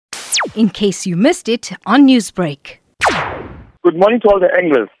in case you missed it on Newsbreak. Good morning to all the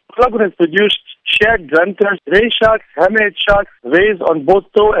anglers. Lagoon has produced shared grunters, ray sharks, hammerhead sharks, rays on both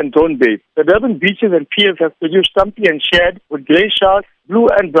tow and drone bait. The Durban beaches and piers have produced stumpy and shared with grey sharks, blue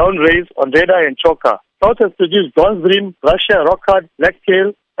and brown rays on red eye and choker. South has produced bronze bream, Russia, rockhard,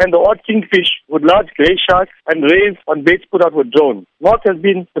 blacktail, and the odd kingfish with large grey sharks and rays on baits put out with drone. North has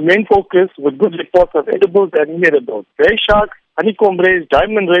been the main focus with good reports of edibles and inedibles. Grey sharks, honeycomb rays,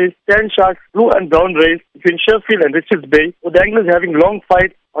 diamond rays, sand sharks, blue and brown rays between Sherfield and Richards Bay, with anglers having long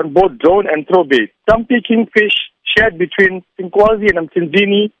fights on both drone and throw bait. Stumpy kingfish shared between Sinkwazi and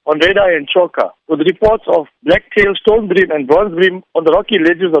Mtsinzini on red eye and choker, with reports of blacktail, stone bream and bronze bream on the rocky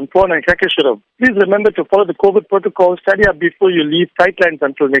ledges on prawn and crackashuram. Please remember to follow the COVID protocol, study up before you leave, tight lines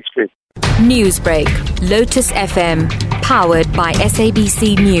until next week. Newsbreak, Lotus FM, powered by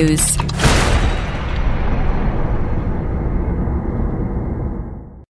SABC News.